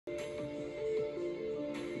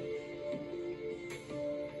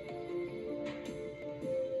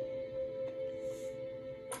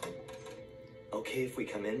okay if we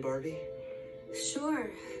come in, Barbie? Sure.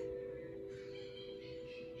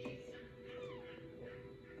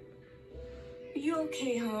 You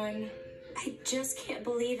okay, hon? I just can't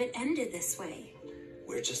believe it ended this way.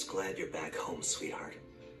 We're just glad you're back home, sweetheart.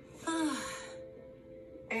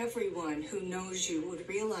 Everyone who knows you would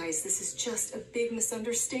realize this is just a big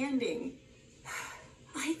misunderstanding.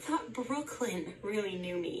 I thought Brooklyn really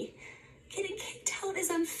knew me. Getting kicked out is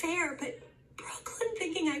unfair, but Brooklyn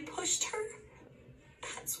thinking I pushed her?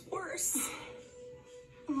 That's worse.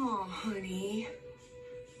 Oh, honey.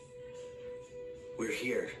 We're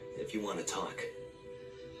here if you want to talk.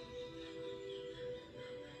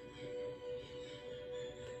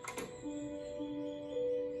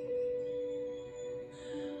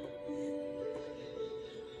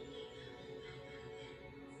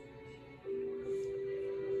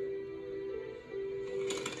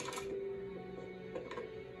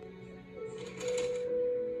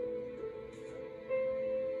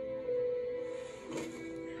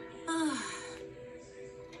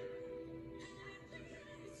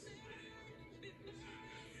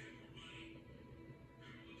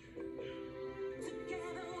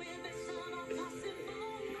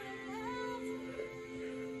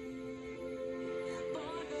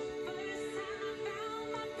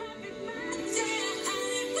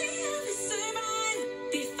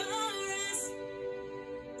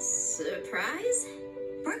 Surprise?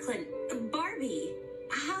 Brooklyn, Barbie,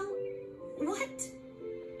 how? What?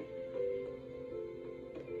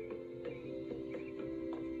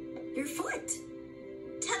 Your foot.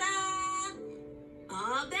 Ta-da!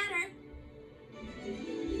 All better.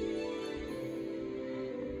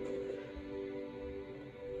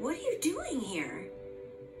 What are you doing here?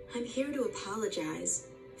 I'm here to apologize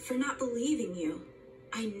for not believing you.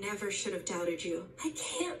 I never should have doubted you. I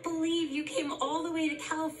can't believe you came all the way to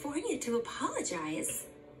California to apologize.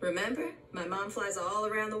 Remember, my mom flies all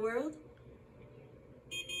around the world?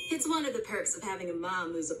 It's one of the perks of having a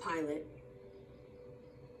mom who's a pilot.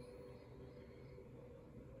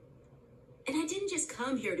 And I didn't just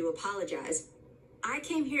come here to apologize. I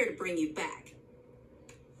came here to bring you back.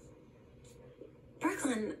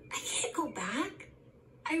 Brooklyn, I can't go back.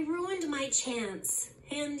 I ruined my chance.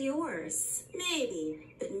 And yours.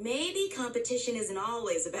 Maybe. But maybe competition isn't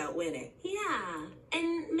always about winning. Yeah.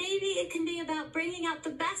 And maybe it can be about bringing out the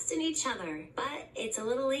best in each other. But it's a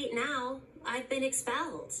little late now. I've been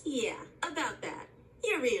expelled. Yeah, about that.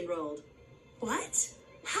 You're re-enrolled. What?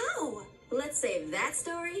 How? Let's save that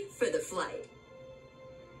story for the flight.